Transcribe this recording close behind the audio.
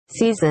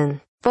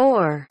Season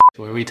 4.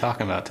 What are we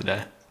talking about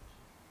today?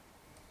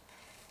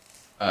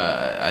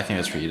 I think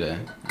that's for you to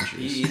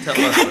introduce. You tell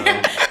us.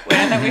 Wait,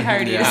 I thought we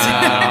hired you.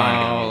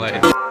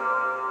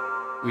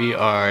 We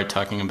are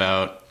talking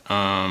about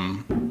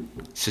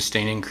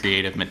sustaining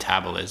creative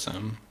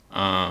metabolism.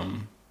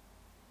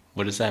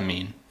 What does that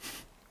mean?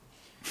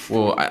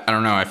 Well, I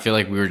don't know. I feel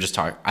like we were just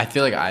talking. I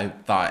feel like I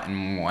thought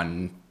in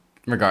one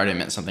regard it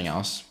meant something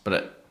else,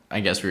 but I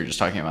guess we were just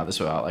talking about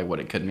this about like what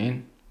it could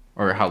mean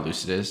or how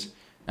loose it is,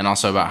 and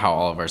also about how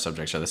all of our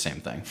subjects are the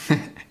same thing.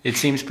 It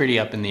seems pretty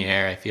up in the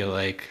air. I feel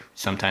like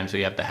sometimes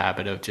we have the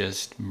habit of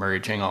just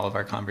merging all of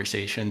our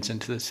conversations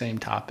into the same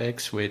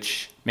topics,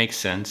 which makes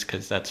sense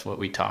because that's what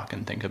we talk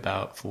and think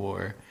about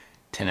for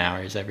 10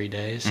 hours every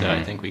day. So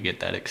I think we get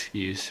that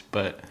excuse.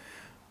 But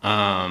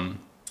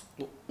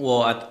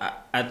Well,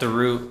 at the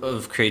root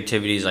of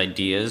creativity is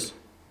ideas,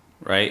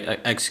 right?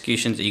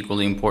 Execution's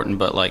equally important,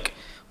 but like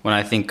when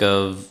I think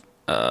of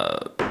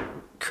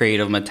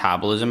creative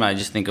metabolism, I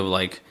just think of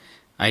like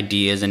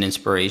ideas and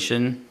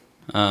inspiration.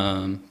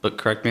 But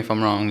correct me if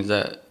I'm wrong. Is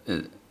that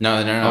No.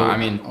 I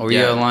mean, are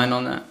you aligned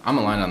on that? I'm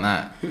aligned on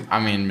that. I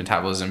mean,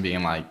 metabolism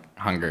being like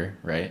hunger,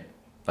 right?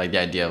 Like the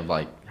idea of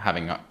like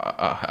having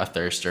a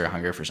thirst or a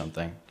hunger for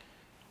something.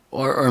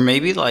 Or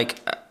maybe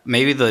like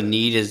maybe the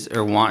need is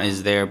or want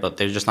is there, but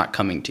they're just not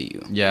coming to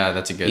you. Yeah,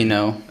 that's a good.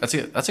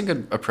 That's a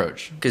good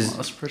approach.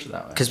 Let's approach it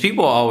that way. Because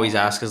people always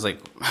ask us like,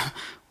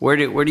 where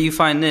do you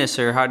find this,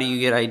 or how do you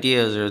get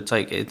ideas, or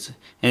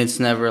it's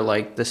never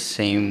like the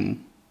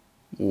same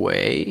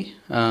way.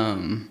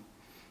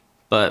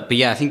 But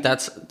yeah, I think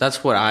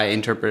that's what I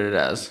interpret it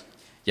as.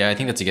 Yeah, I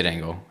think that's a good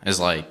angle. Is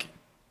like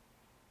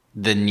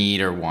the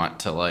need or want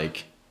to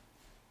like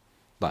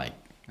I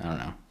don't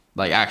know,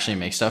 like actually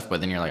make stuff, but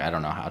then you're like, I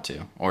don't know how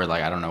to, or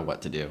like I don't know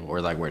what to do, or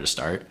like where to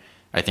start.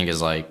 I think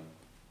is like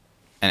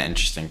an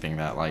interesting thing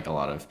that like a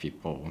lot of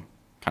people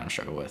kind of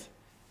struggle with.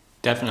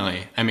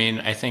 definitely. I mean,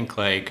 I think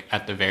like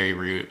at the very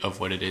root of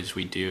what it is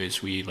we do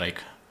is we like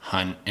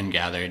hunt and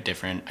gather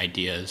different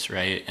ideas,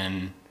 right?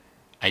 And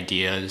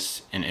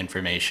ideas and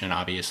information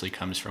obviously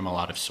comes from a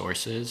lot of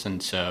sources.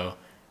 And so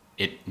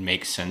it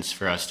makes sense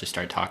for us to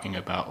start talking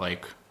about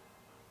like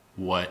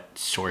what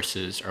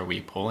sources are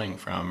we pulling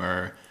from,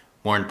 or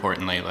more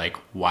importantly, like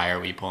why are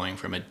we pulling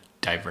from a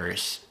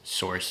diverse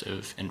source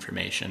of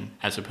information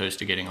as opposed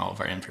to getting all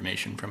of our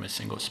information from a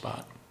single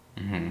spot.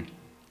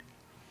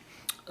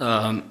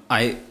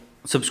 I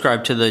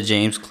subscribe to the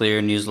James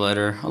Clear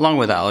newsletter along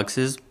with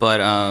Alex's, but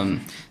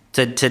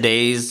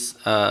today's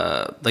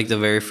like the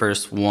very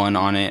first one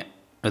on it,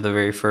 or the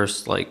very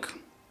first like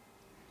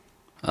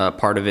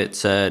part of it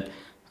said,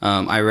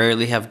 I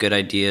rarely have good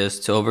ideas.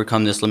 To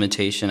overcome this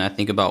limitation, I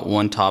think about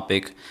one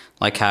topic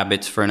like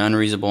habits for an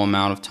unreasonable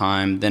amount of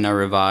time. Then I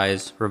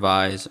revise,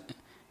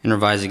 and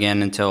revise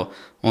again until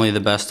only the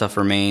best stuff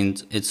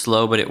remains. It's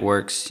slow, but it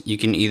works. You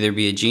can either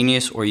be a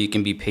genius or you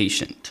can be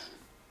patient.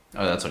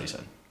 Oh, that's what he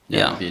said.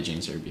 Yeah. Be a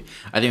genius or be.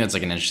 I think that's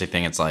like an interesting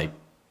thing. It's like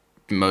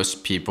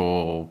most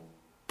people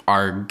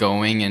are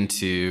going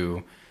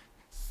into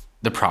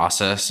the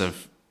process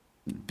of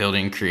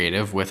building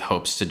creative with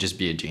hopes to just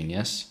be a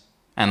genius.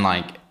 And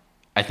like,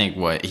 I think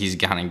what he's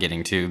kind of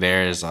getting to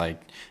there is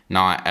like,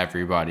 not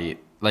everybody,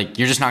 like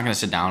you're just not going to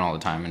sit down all the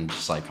time and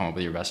just like come up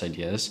with your best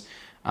ideas.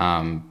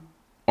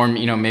 Or,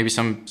 you know, maybe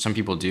some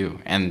people do.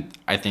 And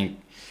I think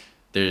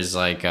there's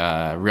like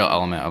a real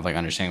element of like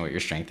understanding what your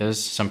strength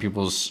is. Some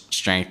people's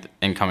strength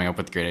in coming up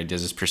with great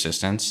ideas is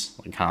persistence,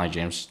 like kind of like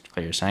James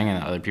Clear was saying,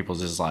 and other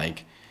people's is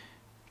like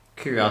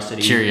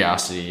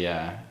curiosity,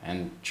 yeah,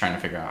 and trying to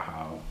figure out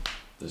how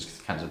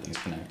those kinds of things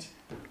connect.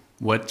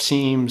 What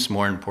seems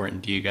more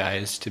important to you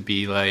guys, to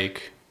be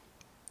like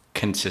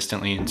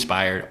consistently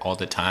inspired all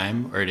the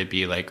time, or to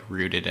be like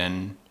rooted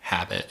in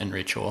habit and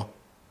ritual?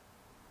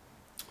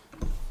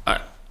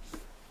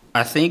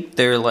 I think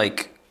they're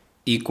like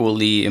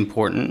equally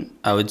important.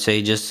 I would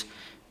say just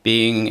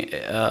being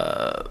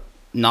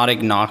not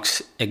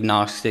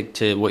agnostic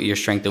to what your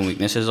strengths and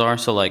weaknesses are.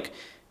 So like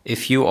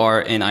if you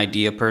are an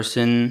idea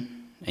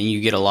person and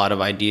you get a lot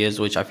of ideas,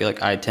 which I feel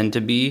like I tend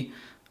to be,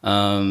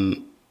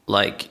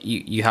 like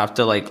you have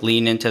to like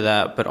lean into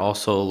that, but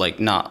also like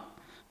not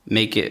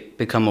make it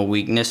become a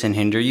weakness and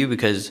hinder you,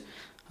 because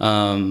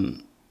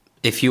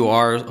if you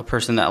are a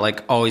person that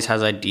like always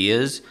has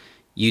ideas,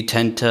 you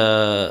tend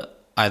to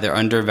either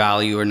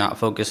undervalue or not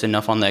focus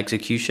enough on the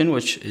execution,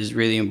 which is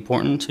really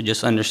important. So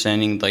just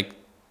understanding like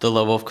the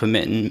level of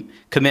commitment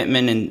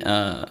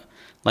and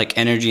like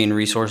energy and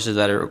resources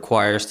that it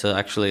requires to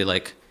actually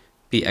like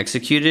be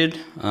executed.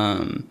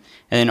 And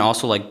then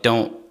also like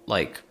don't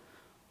like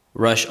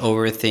rush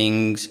over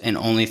things and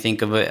only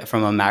think of it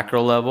from a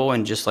macro level,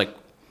 and just like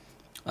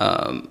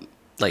kind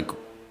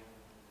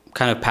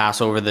of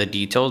pass over the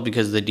details,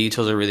 because the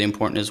details are really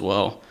important as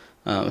well.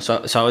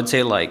 So I would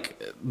say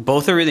like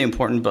both are really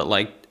important, but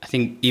like I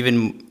think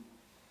even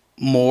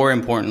more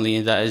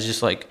importantly that is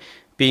just like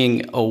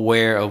being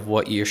aware of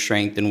what your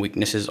strengths and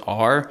weaknesses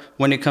are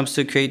when it comes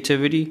to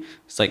creativity.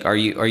 It's like, are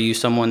you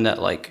someone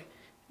that like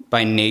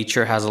by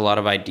nature has a lot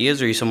of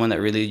ideas, or are you someone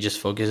that really just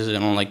focuses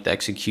in on like the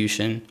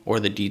execution or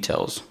the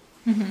details?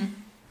 You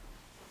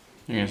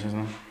gonna say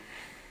something?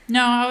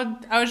 No,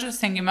 I was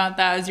just thinking about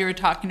that as you were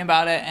talking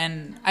about it,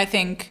 and I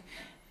think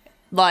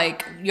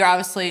like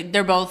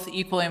they're both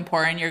equally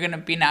important. You're gonna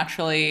be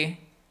naturally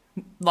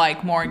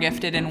like more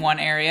gifted in one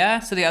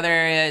area, so the other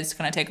area is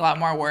gonna take a lot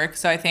more work.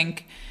 So I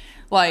think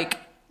like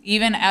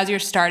even as you're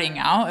starting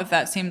out, if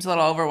that seems a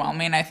little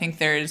overwhelming, I think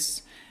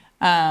there's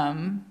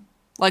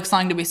like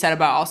something to be said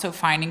about also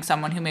finding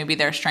someone who maybe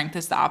their strength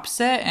is the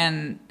opposite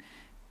and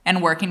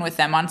working with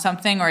them on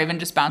something, or even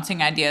just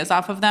bouncing ideas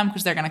off of them,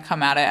 because they're going to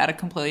come at it at a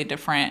completely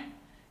different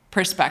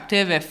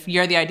perspective. If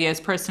you're the ideas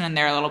person and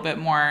they're a little bit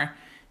more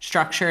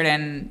structured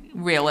and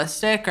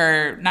realistic,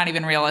 or not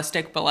even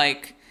realistic, but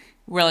like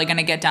really going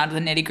to get down to the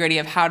nitty gritty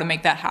of how to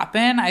make that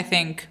happen, I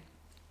think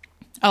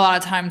a lot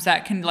of times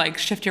that can like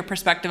shift your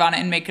perspective on it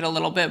and make it a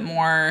little bit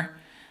more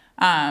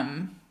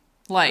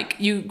like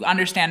you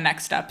understand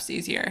next steps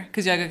easier,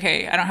 because you're like,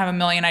 okay, I don't have a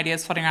million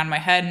ideas floating around in my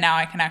head. Now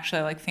I can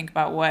actually like think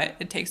about what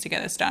it takes to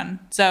get this done.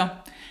 So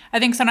I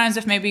think sometimes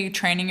if maybe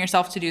training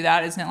yourself to do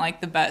that isn't like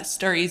the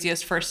best or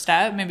easiest first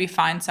step, maybe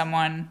find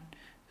someone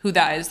who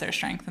that is their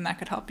strength and that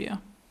could help you.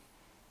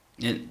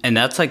 And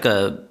that's like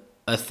a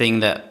thing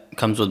that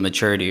comes with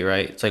maturity,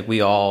 right? It's like we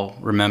all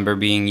remember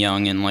being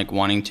young and like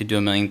wanting to do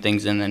a million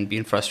things and then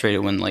being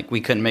frustrated when like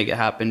we couldn't make it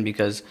happen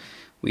because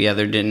we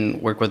either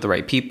didn't work with the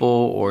right people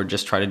or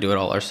just try to do it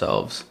all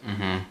ourselves.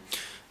 Mm-hmm.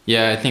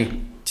 Yeah, I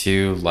think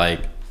too,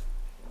 like,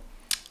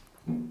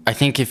 I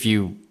think if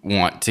you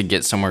want to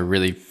get somewhere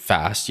really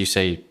fast, you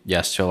say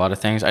yes to a lot of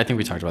things. I think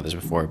we talked about this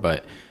before,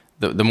 but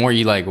the more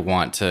you like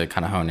want to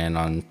kind of hone in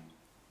on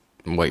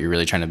what you're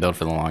really trying to build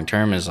for the long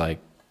term is like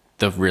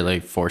the really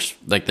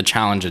the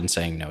challenge in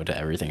saying no to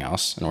everything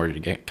else in order to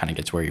get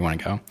to where you want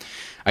to go.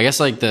 I guess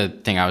like the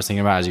thing I was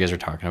thinking about as you guys were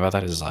talking about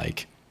that is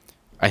like,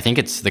 I think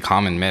it's the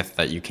common myth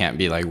that you can't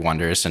be like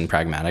wondrous and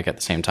pragmatic at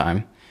the same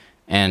time.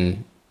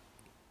 And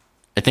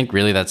I think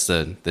really that's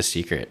the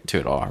secret to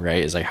it all,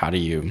 right? Is like, how do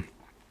you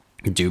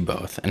do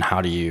both? And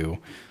how do you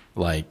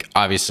like,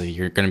 obviously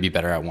you're going to be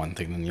better at one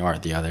thing than you are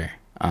at the other.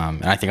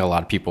 And I think a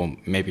lot of people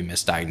maybe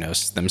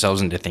misdiagnose themselves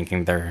into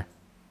thinking they're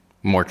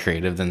more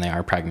creative than they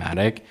are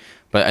pragmatic.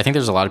 But I think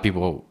there's a lot of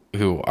people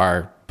who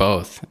are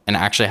both and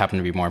actually happen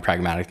to be more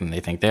pragmatic than they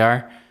think they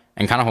are,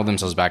 and kind of hold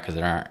themselves back because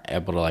they aren't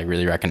able to like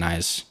really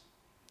recognize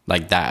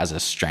like that as a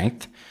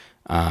strength.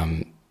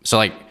 So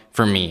like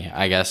for me,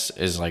 I guess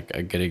is like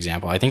a good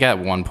example. I think at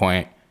one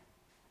point,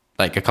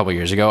 like a couple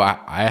years ago,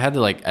 I had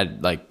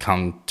to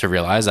come to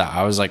realize that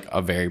I was like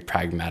a very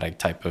pragmatic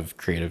type of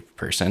creative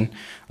person.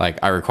 Like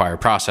I require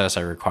process,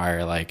 I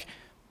require like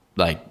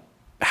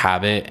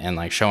habit and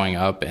like showing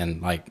up,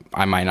 and like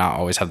I might not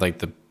always have like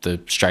the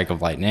strike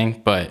of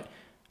lightning, but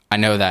I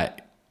know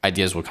that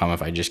ideas will come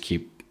if I just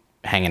keep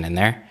hanging in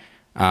there,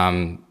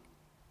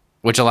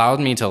 which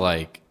allowed me to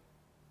like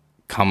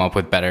come up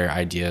with better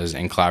ideas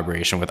in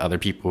collaboration with other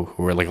people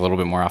who are like a little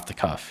bit more off the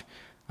cuff.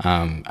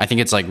 I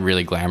think it's like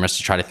really glamorous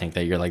to try to think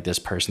that you're like this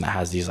person that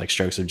has these like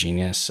strokes of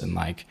genius and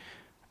like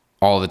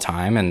all the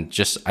time, and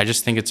I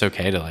just think it's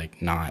okay to like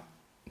not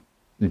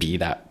be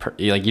that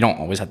like you don't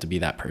always have to be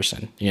that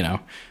person, you know.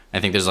 I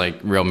think there's like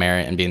real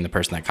merit in being the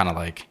person that kind of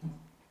like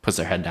puts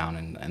their head down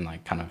and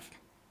like kind of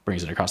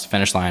brings it across the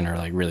finish line, or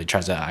like really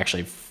tries to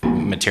actually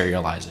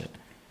materialize it.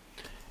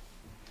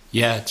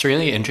 Yeah, it's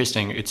really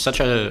interesting. It's such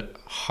a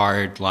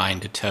hard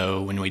line to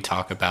toe when we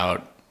talk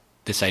about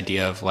this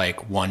idea of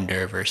like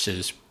wonder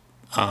versus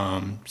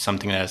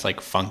something that is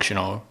like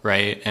functional,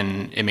 right?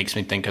 And it makes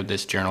me think of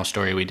this journal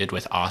story we did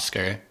with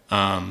Oscar,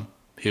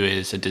 who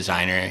is a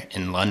designer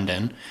in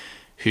London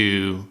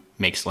who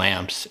makes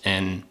lamps.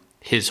 And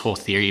his whole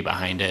theory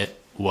behind it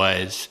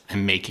was,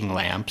 I'm making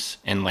lamps,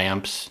 and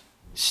lamps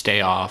stay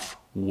off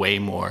way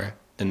more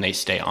than they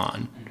stay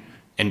on.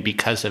 And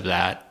because of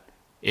that,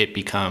 it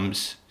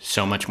becomes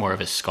so much more of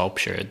a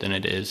sculpture than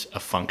it is a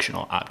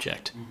functional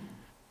object,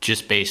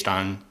 just based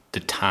on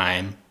the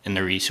time and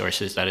the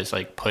resources that is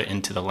like put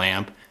into the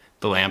lamp.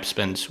 The lamp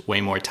spends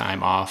way more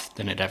time off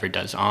than it ever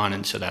does on,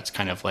 and so that's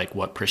kind of like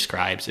what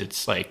prescribes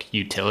its like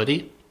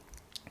utility.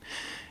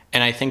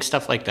 And I think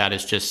stuff like that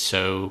is just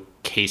so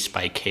case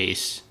by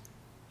case,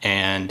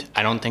 and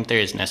I don't think there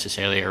is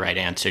necessarily a right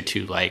answer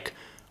to like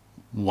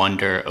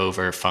wonder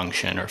over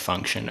function or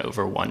function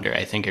over wonder.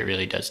 I think it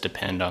really does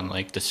depend on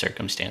like the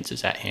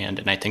circumstances at hand.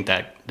 And I think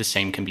that the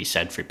same can be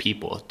said for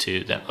people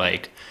too, that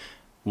like,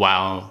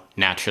 while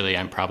naturally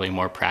I'm probably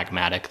more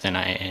pragmatic than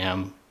I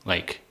am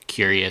like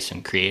curious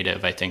and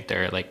creative, I think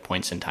there are like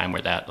points in time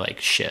where that like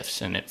shifts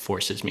and it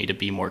forces me to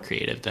be more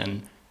creative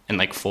and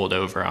like fold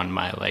over on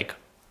my like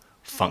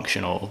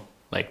functional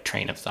like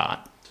train of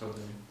thought.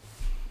 Totally.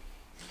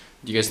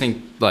 Do you guys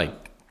think like,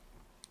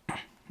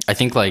 I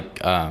think like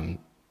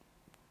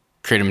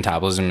creative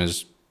metabolism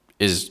is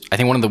I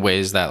think one of the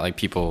ways that like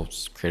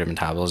people's creative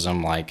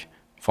metabolism like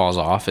falls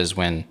off is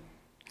when,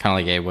 kind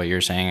of like Abe, what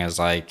you're saying is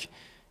like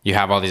you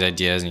have all these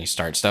ideas and you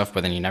start stuff,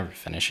 but then you never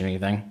finish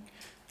anything.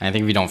 And I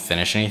think if you don't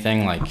finish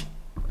anything, like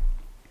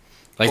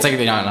Like it's like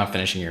they're not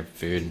finishing your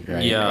food,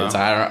 right? Yeah.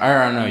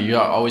 I don't know.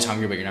 You're always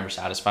hungry, but you're never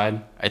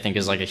satisfied. I think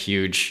is like a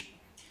huge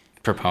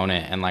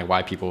proponent, and like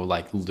why people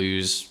like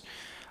lose.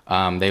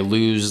 They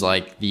lose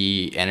like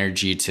the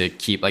energy to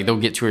keep, like they'll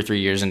get 2 or 3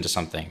 years into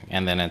something,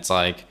 and then it's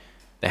like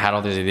they had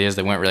all these ideas,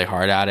 they went really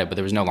hard at it, but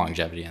there was no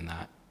longevity in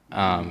that.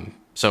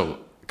 So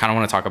kind of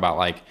want to talk about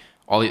like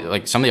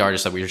like some of the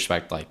artists that we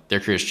respect, like their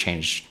careers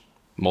changed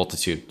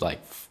multitude, like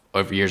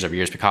over years.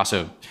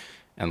 Picasso,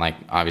 and like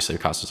obviously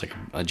Picasso's like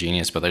a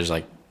genius, but there's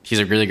like he's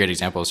a really great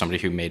example of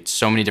somebody who made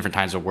so many different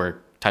types of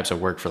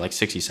work for like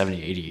 60,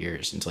 70, 80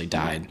 years until he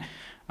died.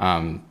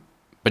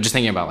 But just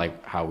thinking about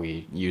like how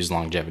we use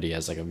longevity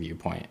as like a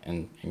viewpoint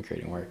in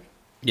creating work.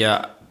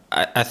 Yeah,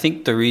 I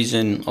think the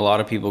reason a lot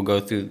of people go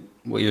through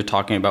what you're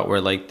talking about,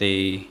 where like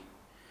they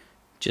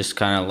just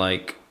kind of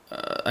like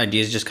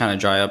ideas just kind of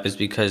dry up, is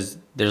because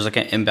there's like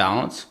an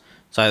imbalance.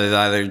 So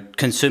either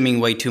consuming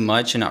way too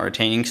much and not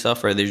retaining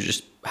stuff, or they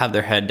just have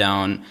their head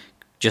down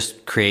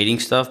just creating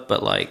stuff,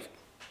 but like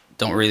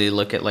don't really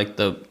look at like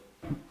the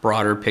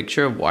broader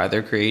picture of why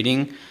they're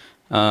creating.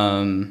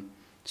 So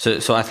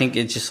I think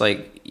it's just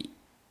like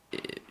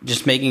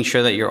just making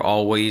sure that you're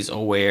always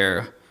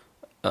aware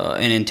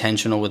and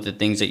intentional with the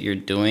things that you're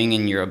doing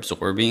and you're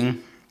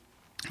absorbing.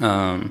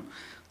 I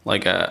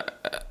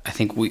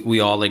think we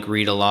all like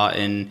read a lot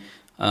and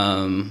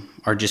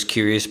are just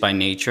curious by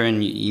nature,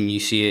 and you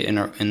see it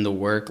in the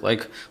work.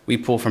 Like we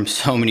pull from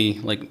so many,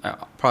 like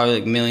probably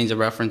like millions of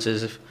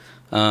references,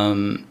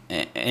 and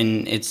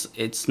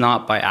it's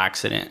not by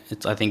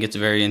accident. I think it's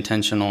very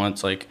intentional.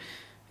 It's like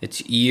it's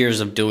years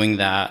of doing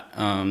that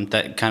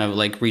that kind of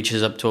like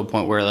reaches up to a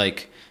point where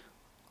like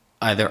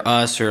either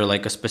us or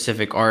like a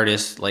specific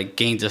artist like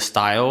gains a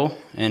style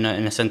and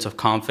a sense of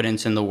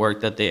confidence in the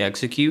work that they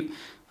execute.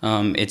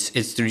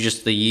 It's through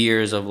just the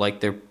years of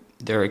like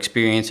their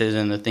experiences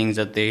and the things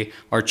that they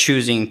are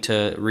choosing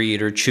to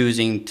read or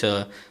choosing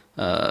to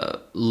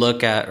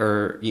look at,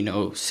 or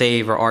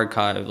save or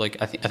archive.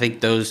 Like I think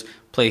those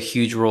play a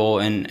huge role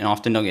and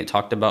often don't get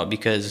talked about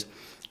because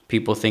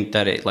people think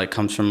that it like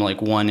comes from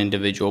like one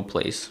individual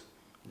place.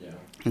 Yeah,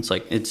 it's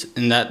like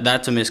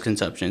that's a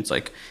misconception. It's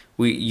like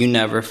you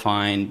never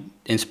find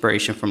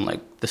inspiration from like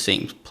the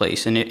same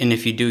place, and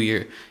if you do,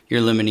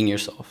 you're limiting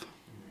yourself.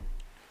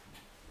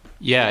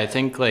 Yeah, I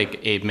think like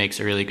Abe makes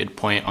a really good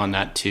point on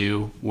that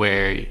too,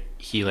 where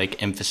he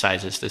like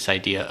emphasizes this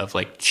idea of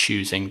like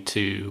choosing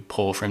to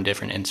pull from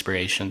different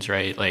inspirations,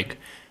 right? Like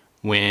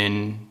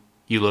when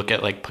you look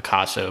at like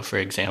Picasso, for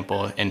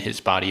example, and his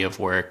body of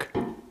work,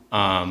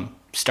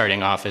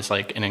 starting off as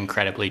like an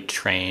incredibly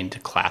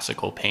trained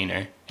classical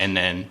painter, and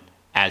then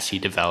as he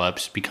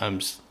develops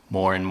becomes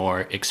more and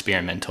more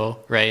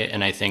experimental, right?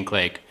 And I think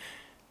like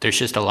there's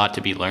just a lot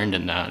to be learned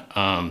in that.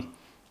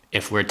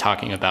 If we're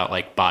talking about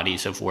like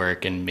bodies of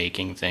work and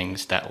making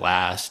things that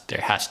last, there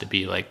has to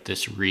be like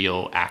this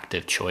real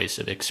active choice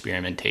of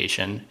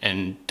experimentation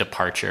and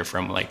departure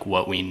from like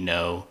what we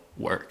know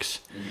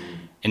works. Mm-hmm.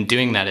 And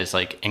doing that is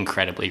like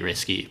incredibly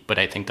risky, but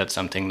I think that's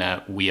something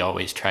that we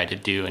always try to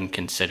do and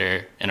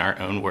consider in our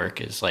own work,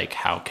 is like,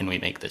 how can we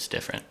make this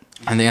different?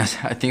 I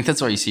think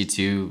that's what you see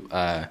too.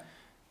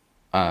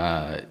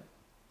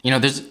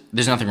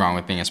 There's nothing wrong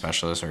with being a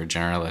specialist or a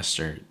generalist,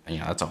 or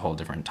that's a whole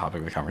different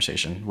topic of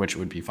conversation, which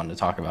would be fun to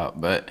talk about.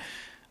 But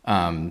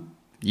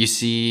you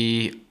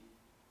see,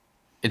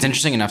 it's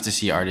interesting enough to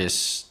see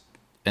artists,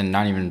 and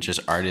not even just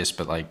artists,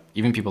 but like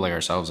even people like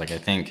ourselves. Like I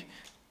think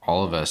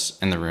all of us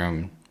in the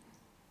room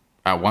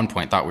at one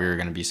point thought we were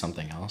going to be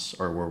something else,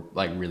 or were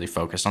like really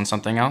focused on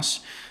something else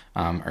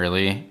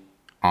early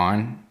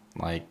on.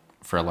 Like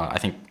for a lot, I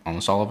think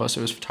almost all of us,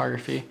 it was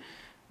photography.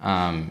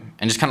 And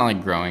just kind of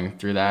like growing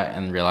through that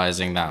and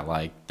realizing that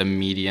like the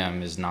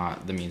medium is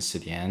not the means to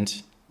the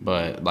end,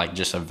 but like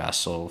just a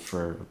vessel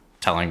for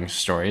telling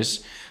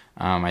stories,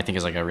 I think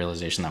is like a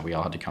realization that we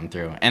all had to come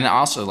through. And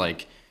also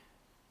like,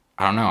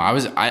 I don't know,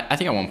 I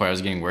think at one point I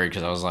was getting worried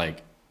because I was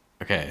like,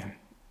 okay,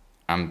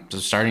 I'm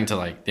just starting to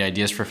like, the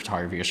ideas for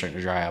photography are starting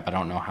to dry up. I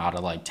don't know how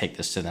to like take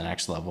this to the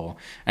next level.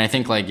 And I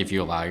think like if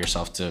you allow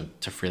yourself to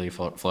freely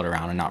float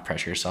around and not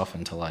pressure yourself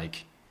into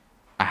like,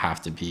 I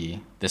have to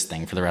be this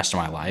thing for the rest of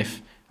my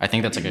life, I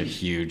think that's like a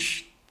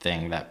huge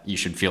thing that you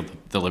should feel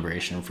the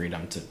liberation and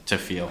freedom to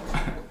feel.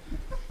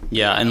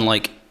 Yeah, and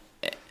like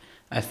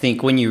I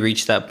think when you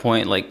reach that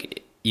point,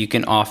 like you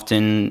can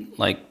often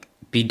like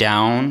be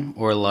down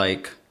or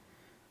like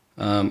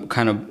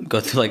kind of go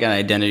through like an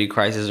identity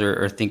crisis,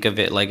 or think of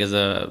it like as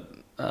a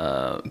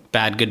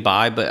bad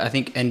goodbye. But I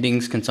think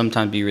endings can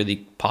sometimes be really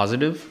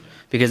positive,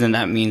 because then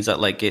that means that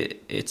like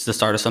it's the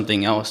start of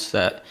something else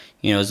that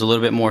is a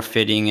little bit more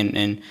fitting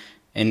and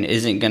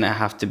isn't gonna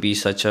have to be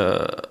such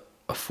a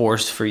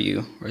force for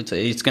you. Or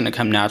it's gonna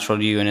come natural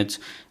to you, and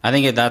I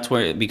think that's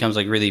where it becomes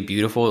like really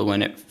beautiful,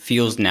 when it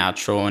feels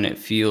natural and it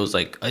feels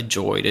like a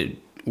joy to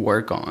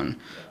work on.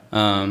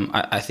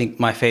 I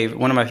think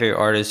one of my favorite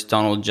artists,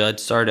 Donald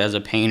Judd, started as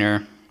a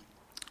painter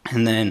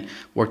and then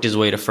worked his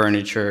way to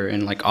furniture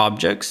and like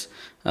objects,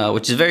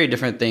 which is very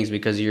different things,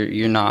 because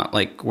you're not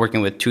like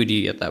working with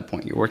 2D at that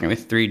point. You're working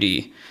with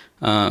 3D.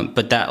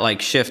 But that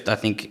like shift, I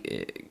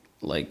think,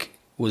 like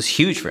was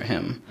huge for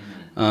him.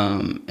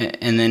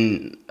 And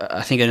then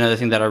I think another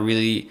thing that I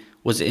really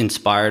was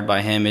inspired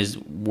by him is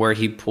where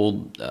he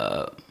pulled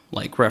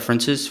like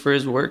references for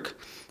his work.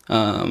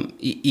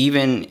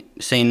 Even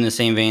saying in the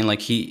same vein,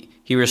 like he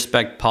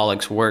respect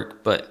Pollock's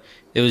work, but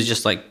it was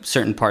just like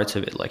certain parts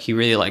of it. Like he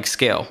really liked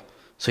scale.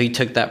 So he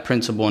took that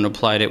principle and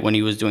applied it when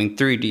he was doing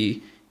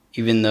 3D,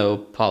 even though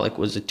Pollock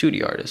was a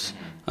 2D artist.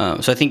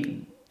 So I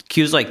think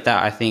cues like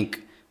that, I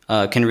think,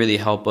 can really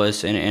help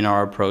us in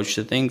our approach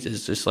to things.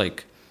 Is just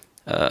like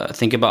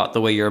think about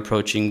the way you're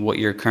approaching what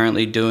you're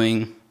currently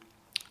doing.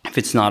 If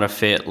it's not a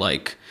fit,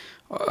 like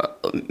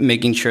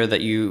making sure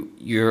that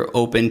you're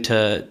open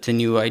to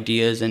new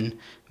ideas and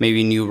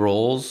maybe new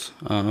roles,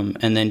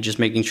 and then just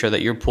making sure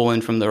that you're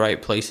pulling from the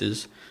right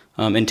places,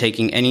 and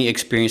taking any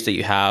experience that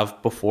you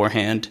have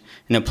beforehand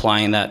and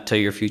applying that to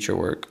your future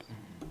work.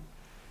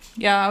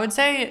 Yeah, I would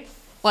say,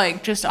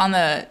 like, just on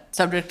the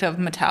subject of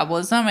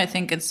metabolism, I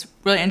think it's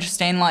really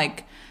interesting,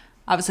 like,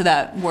 obviously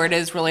that word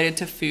is related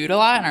to food a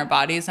lot in our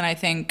bodies, and I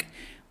think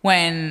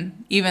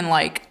when even,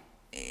 like,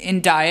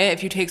 in diet,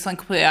 if you take something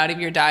completely out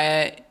of your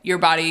diet, your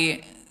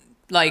body,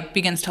 like,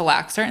 begins to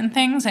lack certain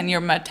things, and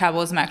your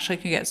metabolism actually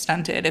can get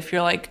stunted if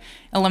you're, like,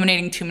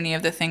 eliminating too many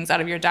of the things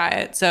out of your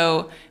diet.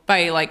 So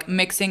by, like,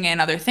 mixing in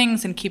other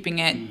things and keeping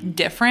it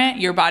different,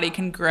 your body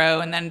can grow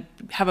and then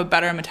have a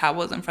better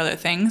metabolism for other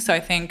things. So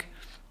I think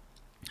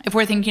if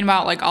we're thinking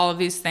about, like, all of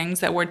these things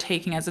that we're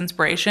taking as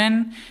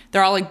inspiration,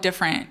 they're all, like,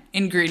 different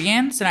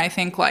ingredients. And I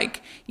think,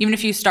 like, even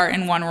if you start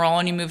in one role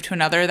and you move to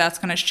another, that's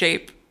going to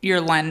shape your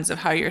lens of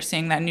how you're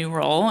seeing that new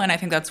role. And I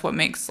think that's what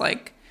makes,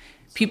 like,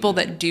 people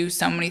that do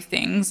so many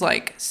things,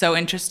 like, so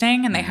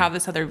interesting, and they have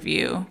this other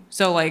view.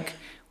 So, like,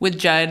 with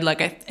Judd,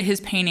 like,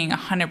 his painting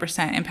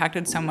 100%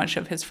 impacted so much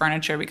of his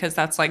furniture because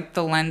that's, like,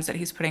 the lens that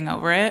he's putting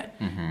over it,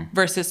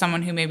 versus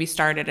someone who maybe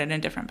started in a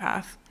different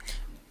path.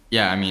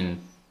 Yeah, I mean,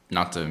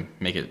 not to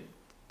make it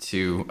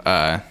too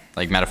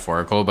like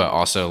metaphorical, but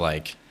also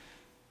like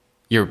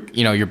your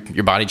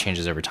body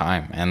changes over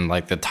time, and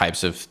like the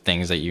types of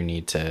things that you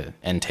need to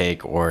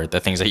intake or the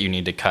things that you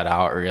need to cut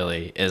out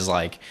really is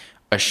like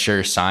a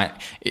sure sign.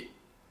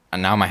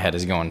 And now my head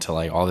is going to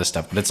like all this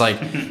stuff, but it's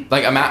like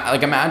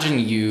imagine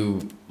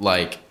you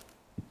like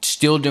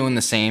still doing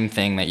the same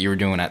thing that you were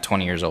doing at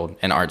 20 years old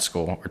in art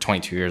school, or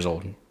 22 years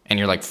old, and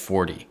you're like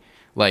 40,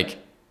 like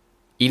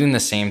eating the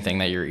same thing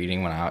that you're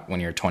eating when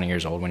you're 20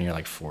 years old, when you're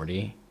like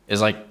 40,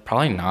 is like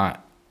probably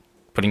not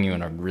putting you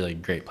in a really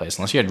great place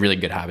unless you had really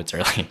good habits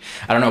early.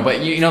 I don't know,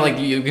 but you know, like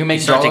you can make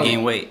start to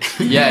gain weight.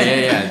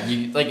 Yeah.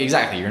 You, like,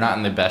 exactly. You're not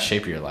in the best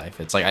shape of your life.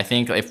 It's like, I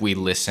think if we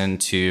listen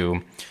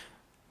to,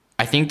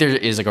 I think there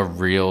is like a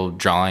real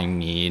drawing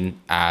need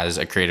as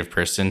a creative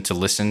person to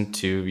listen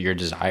to your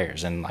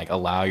desires and like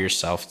allow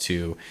yourself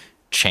to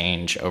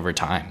change over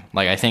time.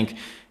 Like, I think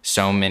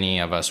so many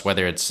of us,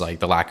 whether it's like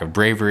the lack of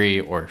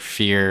bravery or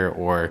fear,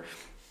 or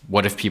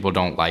what if people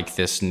don't like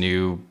this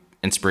new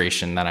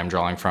inspiration that I'm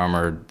drawing from,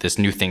 or this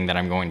new thing that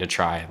I'm going to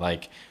try,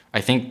 like,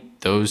 I think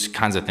those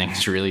kinds of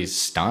things really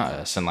stunt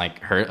us and like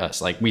hurt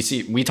us. Like, we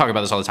talk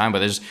about this all the time, but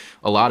there's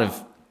a lot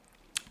of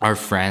our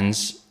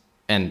friends,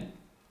 and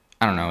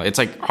I don't know, it's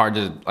like hard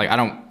to, like, I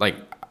don't, like,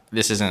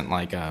 this isn't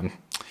like a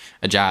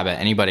jab at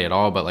anybody at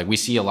all, but like we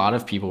see a lot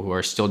of people who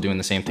are still doing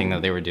the same thing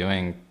that they were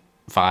doing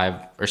 5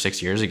 or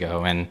 6 years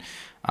ago, and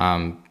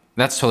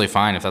that's totally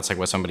fine if that's like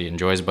what somebody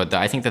enjoys. But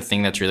I think the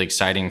thing that's really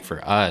exciting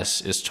for us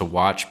is to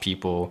watch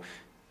people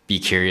be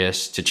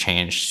curious, to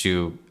change,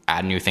 to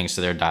add new things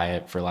to their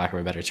diet, for lack of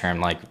a better term.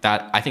 Like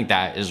that, I think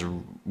that is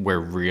where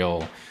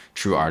real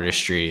true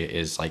artistry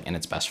is like in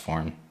its best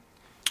form.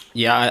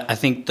 Yeah, I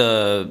think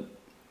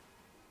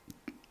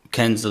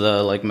Ken's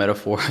like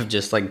metaphor of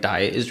just like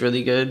diet is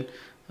really good,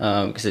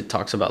 because it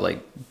talks about like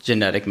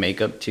genetic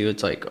makeup too.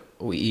 It's like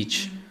we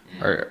each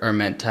are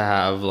meant to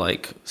have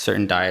like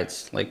certain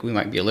diets. Like we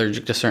might be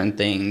allergic to certain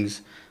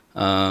things.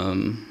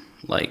 Our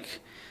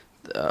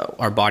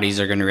bodies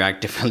are going to react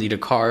differently to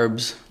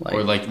carbs,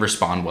 or like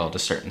respond well to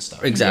certain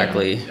stuff.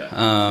 Exactly.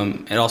 Yeah.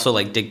 It also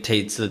like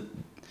dictates the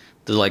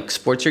like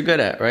sports you're good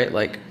at, right?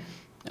 Like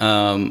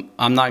I'm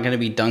not going to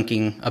be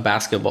dunking a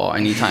basketball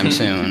anytime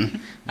soon.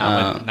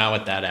 Not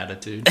with that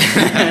attitude.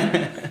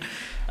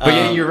 But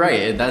yeah, you're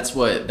right. That's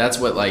what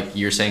like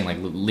you're saying, like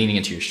leaning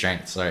into your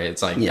strengths, right?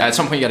 It's like at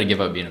some point you got to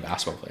give up being a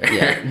basketball player.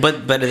 Yeah,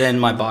 but then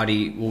my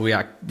body will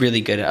react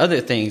really good at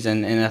other things,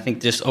 and I think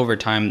just over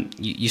time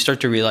you start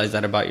to realize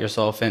that about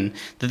yourself, and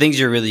the things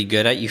you're really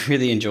good at you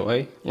really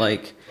enjoy.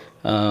 Like,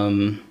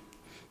 so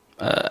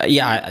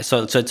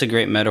it's a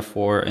great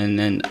metaphor. And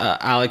then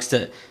Alex,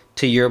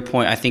 to your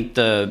point, I think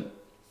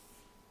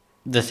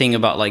the thing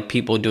about like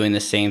people doing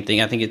the same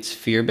thing, I think it's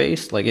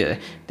fear-based.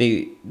 Like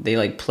they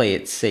like play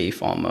it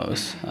safe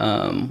almost,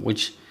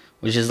 which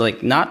is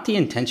like not the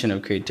intention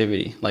of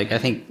creativity. Like I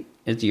think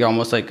you're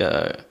almost like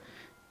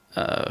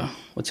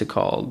what's it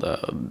called?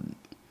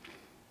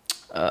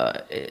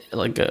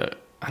 Like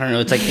I don't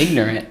know. It's like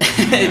ignorant.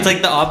 It's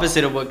like the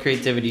opposite of what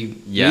creativity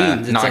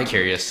means. It's not like,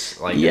 curious.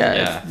 Like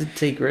it's to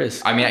take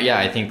risks. I mean, yeah,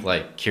 I think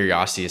like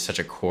curiosity is such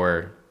a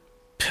core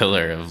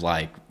pillar of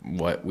like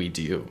what we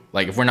do.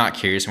 Like if we're not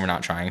curious and we're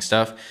not trying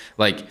stuff,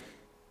 like,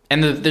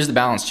 and there's the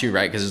balance too,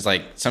 right? Because it's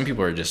like some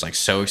people are just like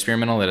so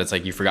experimental that it's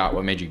like you forgot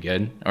what made you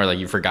good, or like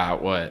you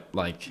forgot what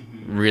like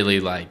really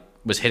like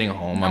was hitting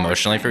home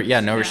emotionally for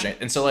no restraint.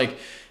 And so like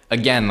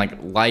again,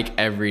 like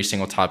every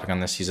single topic on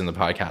this season of the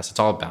podcast, it's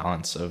all a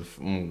balance of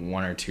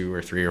one or two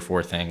or three or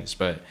four things.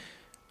 But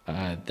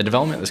the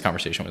development of this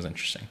conversation was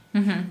interesting.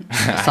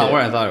 It's not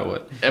where I thought it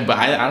would. But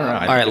I don't know.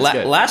 All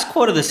right, last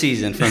quote of the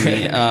season for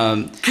me.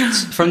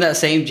 From that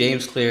same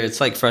James Clear, it's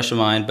like fresh in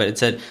mind, but it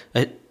said,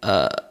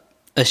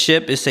 a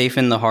ship is safe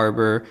in the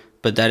harbor,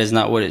 but that is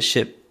not what its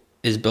ship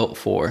is built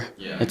for.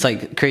 Yeah. It's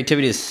like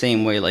creativity is the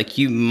same way. Like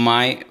you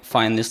might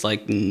find this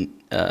like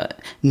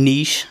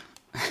niche.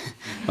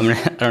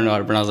 I don't know how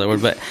to pronounce that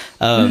word, but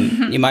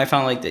you might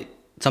find like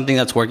something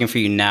that's working for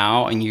you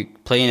now, and you're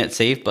playing it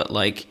safe, but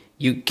like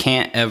you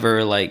can't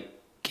ever like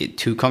get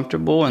too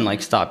comfortable and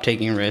like stop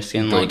taking risks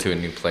and go like to a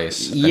new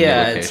place.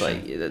 It's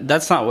like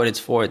that's not what it's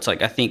for. It's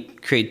like I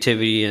think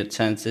creativity in a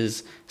sense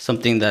is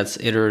something that's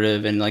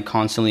iterative and like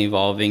constantly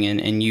evolving,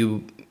 and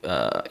you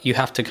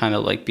have to kind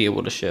of like be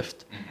able to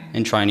shift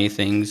and try new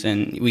things,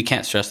 and we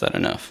can't stress that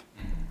enough.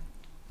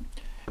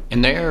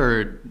 And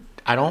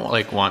I don't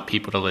like want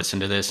people to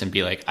listen to this and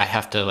be like, I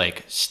have to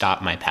like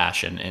stop my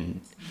passion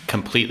and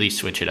completely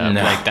switch it up.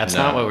 Like that's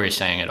not what we're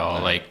saying at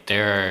all. Like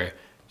there are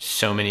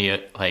so many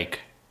like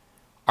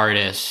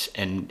artists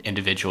and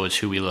individuals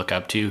who we look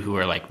up to who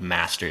are like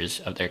masters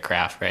of their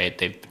craft, right?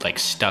 They've like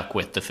stuck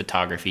with the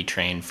photography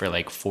train for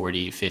like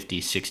 40, 50,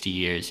 60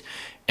 years.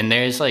 And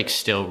there's like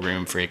still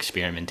room for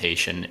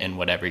experimentation in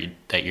whatever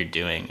that you're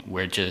doing.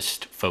 We're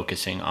just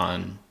focusing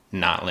on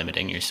not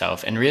limiting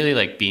yourself and really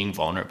like being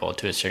vulnerable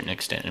to a certain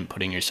extent and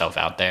putting yourself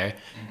out there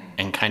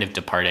and kind of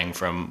departing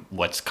from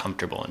what's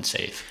comfortable and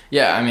safe.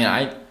 Yeah, I mean,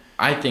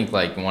 I think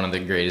like one of the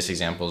greatest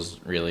examples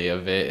really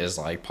of it is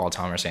like Paul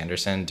Thomas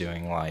Anderson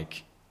doing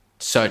like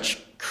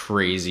such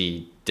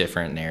crazy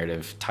different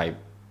narrative type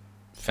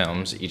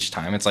films each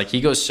time. It's like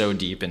he goes so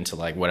deep into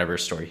like whatever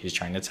story he's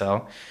trying to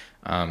tell.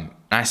 And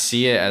I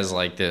see it as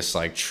like this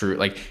like true,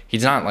 like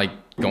he's not like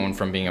going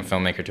from being a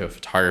filmmaker to a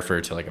photographer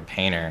to like a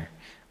painter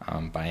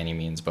by any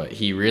means, but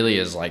he really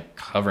is like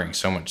covering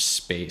so much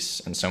space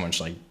and so much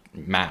like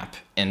map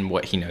in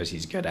what he knows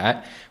he's good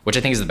at, which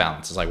I think is the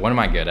balance. It's like, what am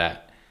I good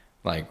at?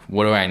 Like,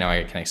 what do I know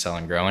I can excel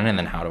and grow in? And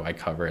then how do I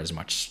cover as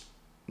much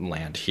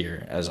land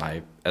here as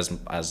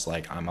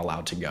like I'm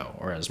allowed to go,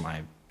 or as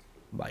my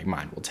like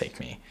mind will take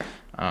me.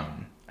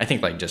 I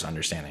think like just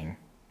understanding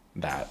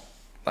that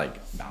like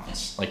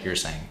balance, like you're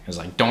saying, is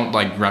like don't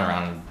like run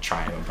around and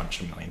try a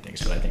bunch of million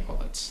things. But I think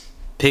let's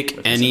pick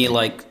any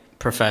like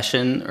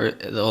profession or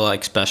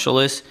like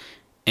specialist,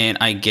 and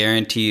I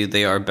guarantee you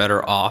they are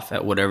better off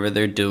at whatever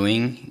they're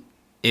doing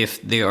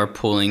if they are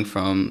pulling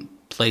from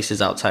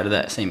places outside of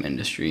that same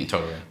industry.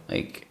 Totally.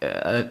 Like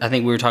I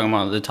think we were talking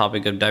about the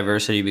topic of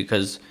diversity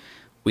because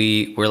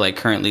we're like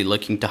currently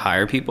looking to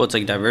hire people. It's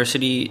like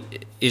diversity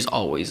is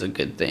always a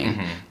good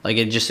thing. Like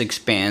it just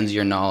expands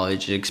your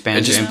knowledge, it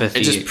expands your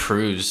empathy. It just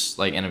proves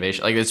like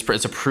innovation. Like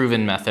it's a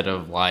proven method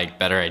of like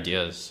better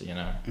ideas, you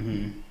know.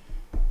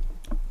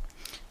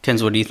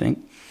 Kenz, what do you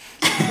think?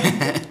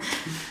 I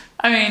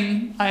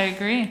mean, I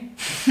agree.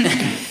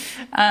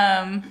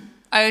 I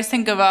always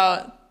think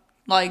about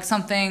like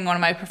something one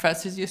of my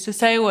professors used to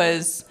say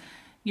was,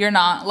 you're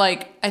not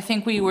like, I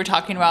think we were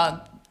talking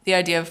about the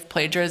idea of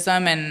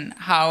plagiarism and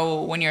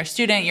how when you're a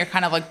student, you're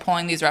kind of like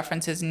pulling these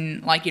references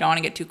and like you don't want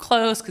to get too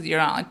close because you're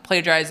not like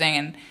plagiarizing.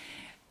 And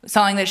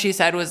something that she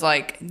said was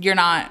like, you're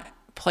not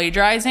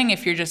plagiarizing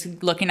if you're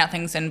just looking at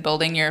things and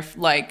building your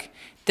like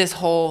this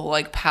whole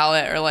like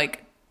palette or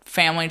like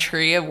family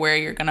tree of where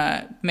you're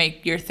gonna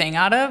make your thing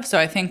out of. So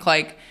I think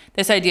like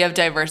this idea of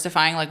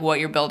diversifying like what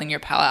you're building your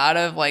palette out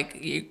of, like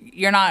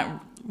you're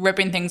not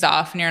ripping things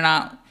off and you're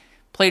not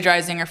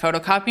plagiarizing or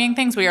photocopying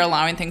things, but you're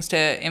allowing things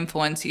to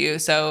influence you.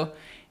 So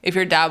if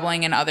you're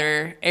dabbling in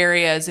other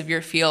areas of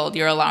your field,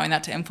 you're allowing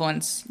that to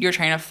influence your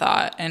train of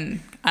thought. And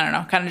I don't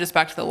know, kind of just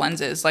back to the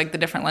lenses, like the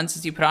different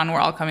lenses you put on, we're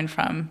all coming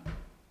from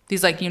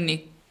these like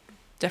unique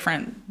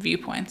different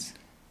viewpoints.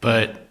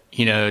 But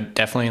you know,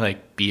 definitely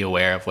like be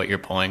aware of what you're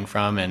pulling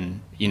from.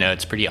 And, you know,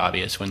 it's pretty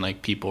obvious when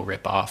like people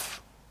rip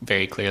off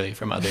very clearly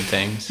from other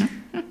things.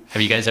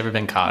 Have you guys ever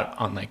been caught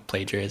on like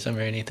plagiarism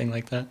or anything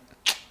like that?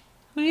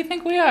 Who do you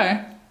think we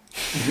are?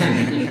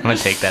 I'm going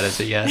to take that as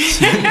a yes.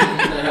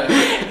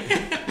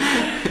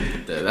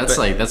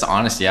 That's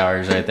honesty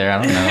hours right there.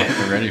 I don't know if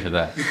we're ready for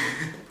that.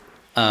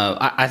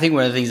 I think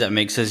one of the things that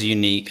makes us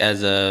unique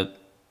as a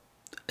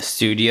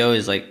studio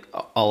is like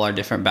all our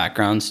different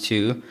backgrounds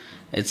too.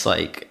 It's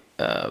like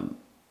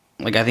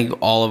I think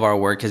all of our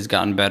work has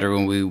gotten better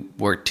when we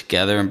worked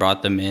together and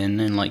brought them in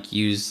and like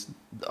used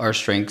our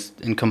strengths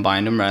and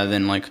combined them rather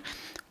than like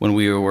when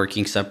we were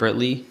working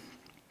separately.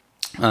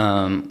 We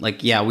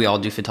all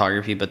do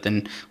photography, but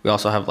then we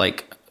also have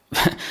like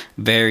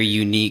very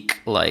unique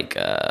like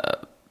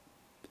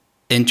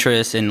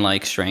interests and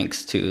like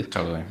strengths too.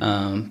 Totally.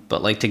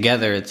 But like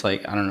together, it's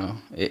like I don't know.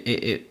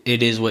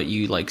 It is what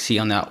you like see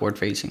on the outward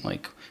facing.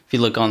 Like if you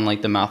look on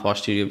like the Mouthwash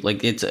Studio,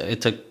 like it's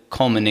a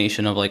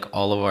culmination of like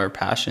all of our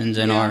passions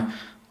and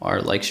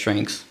our like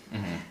strengths.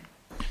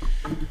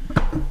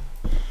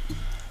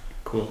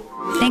 Cool.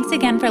 Thanks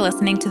again for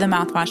listening to the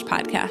Mouthwash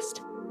Podcast.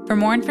 For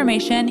more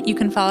information, you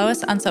can follow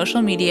us on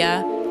social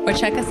media or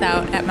check us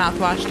out at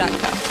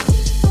mouthwash.co.